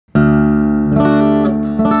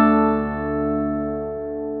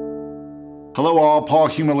Hello all, Paul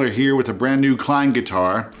Humler here with a brand new Klein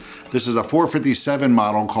guitar. This is a 457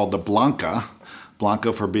 model called the Blanca.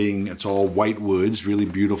 Blanca for being, it's all white woods, really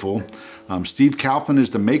beautiful. Steve Kaufman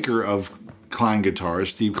is the maker of Klein guitars.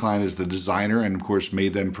 Steve Klein is the designer and of course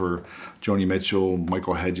made them for Joni Mitchell,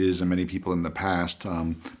 Michael Hedges, and many people in the past.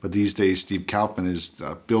 But these days Steve Kaufman is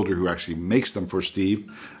the builder who actually makes them for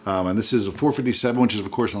Steve. And this is a 457, which is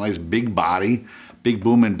of course a nice big body, big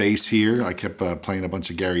boom and bass here. I kept playing a bunch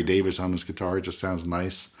of Gary Davis on this guitar. It just sounds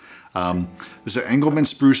nice. This is an Engelmann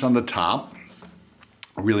Spruce on the top,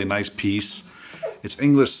 a really nice piece. It's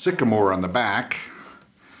English Sycamore on the back.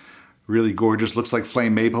 Really gorgeous, looks like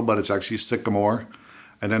flame maple, but it's actually sycamore.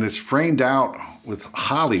 And then it's framed out with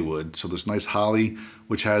hollywood, so this nice holly,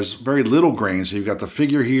 which has very little grain. So you've got the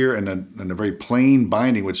figure here and a very plain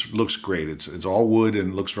binding, which looks great. It's all wood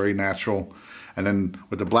and looks very natural. And then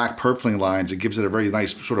with the black purfling lines, it gives it a very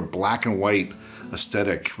nice sort of black and white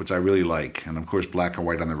aesthetic, which I really like. And of course, black and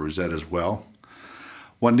white on the rosette as well.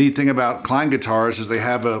 One neat thing about Klein guitars is they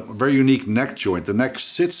have a very unique neck joint. The neck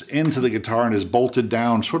sits into the guitar and is bolted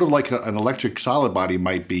down, sort of like an electric solid body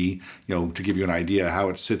might be, you know, to give you an idea how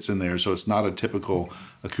it sits in there. So it's not a typical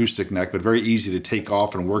acoustic neck, but very easy to take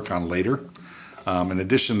off and work on later. In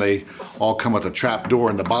addition, they all come with a trap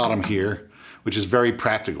door in the bottom here, which is very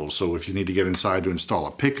practical. So if you need to get inside to install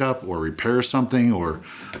a pickup or repair something, or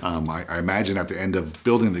I imagine at the end of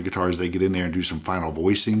building the guitars, they get in there and do some final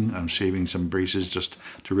voicing, shaving some braces just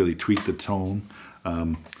to really tweak the tone.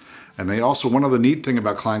 And they also, one other neat thing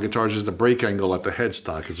about Klein guitars is the break angle at the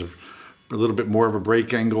headstock. It's a little bit more of a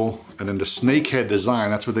break angle. And then the snakehead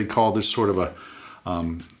design, that's what they call this sort of a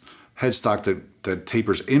headstock that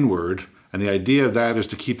tapers inward. And the idea of that is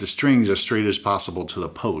to keep the strings as straight as possible to the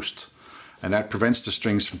post. And that prevents the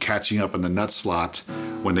strings from catching up in the nut slot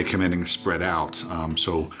when they come in and spread out.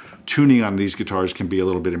 So tuning on these guitars can be a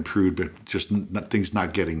little bit improved, but just things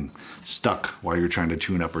not getting stuck while you're trying to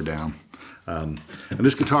tune up or down. And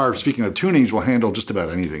this guitar, speaking of tunings, will handle just about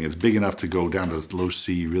anything. It's big enough to go down to low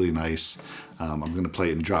C, really nice. I'm gonna play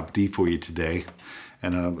it in drop D for you today.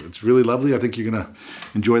 And it's really lovely. I think you're gonna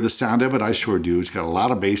enjoy the sound of it. I sure do. It's got a lot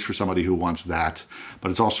of bass for somebody who wants that, but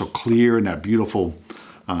it's also clear and that beautiful,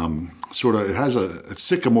 sort of, it's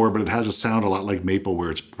sycamore, but it has a sound a lot like maple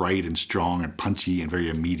where it's bright and strong and punchy and very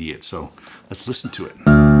immediate. So let's listen to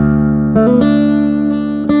it.